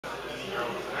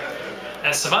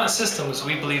At Savant Systems,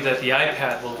 we believe that the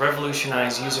iPad will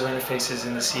revolutionize user interfaces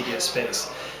in the CDS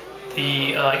space.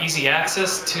 The easy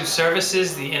access to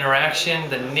services, the interaction,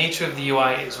 the nature of the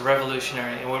UI is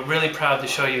revolutionary, and we're really proud to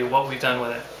show you what we've done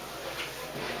with it.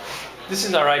 This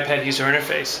is our iPad user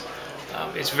interface.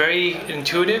 It's very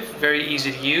intuitive, very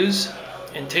easy to use,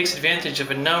 and takes advantage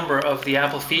of a number of the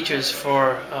Apple features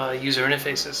for user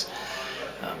interfaces.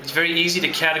 It's very easy to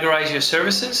categorize your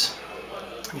services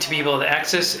and to be able to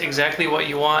access exactly what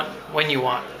you want when you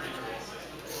want.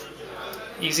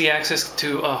 Easy access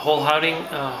to whole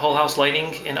house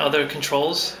lighting and other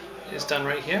controls is done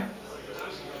right here.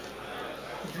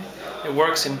 It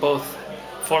works in both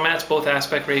formats, both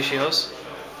aspect ratios.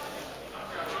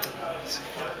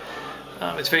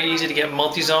 It's very easy to get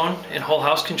multi-zone and whole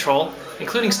house control,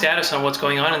 including status on what's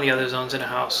going on in the other zones in a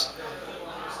house.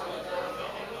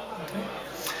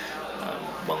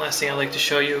 One last thing I'd like to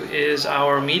show you is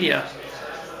our media.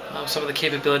 Some of the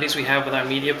capabilities we have with our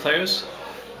media players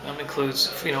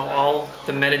includes, all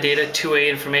the metadata, 2A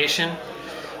information,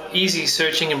 easy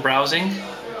searching and browsing,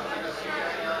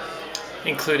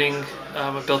 including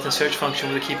a built-in search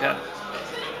function with a keypad.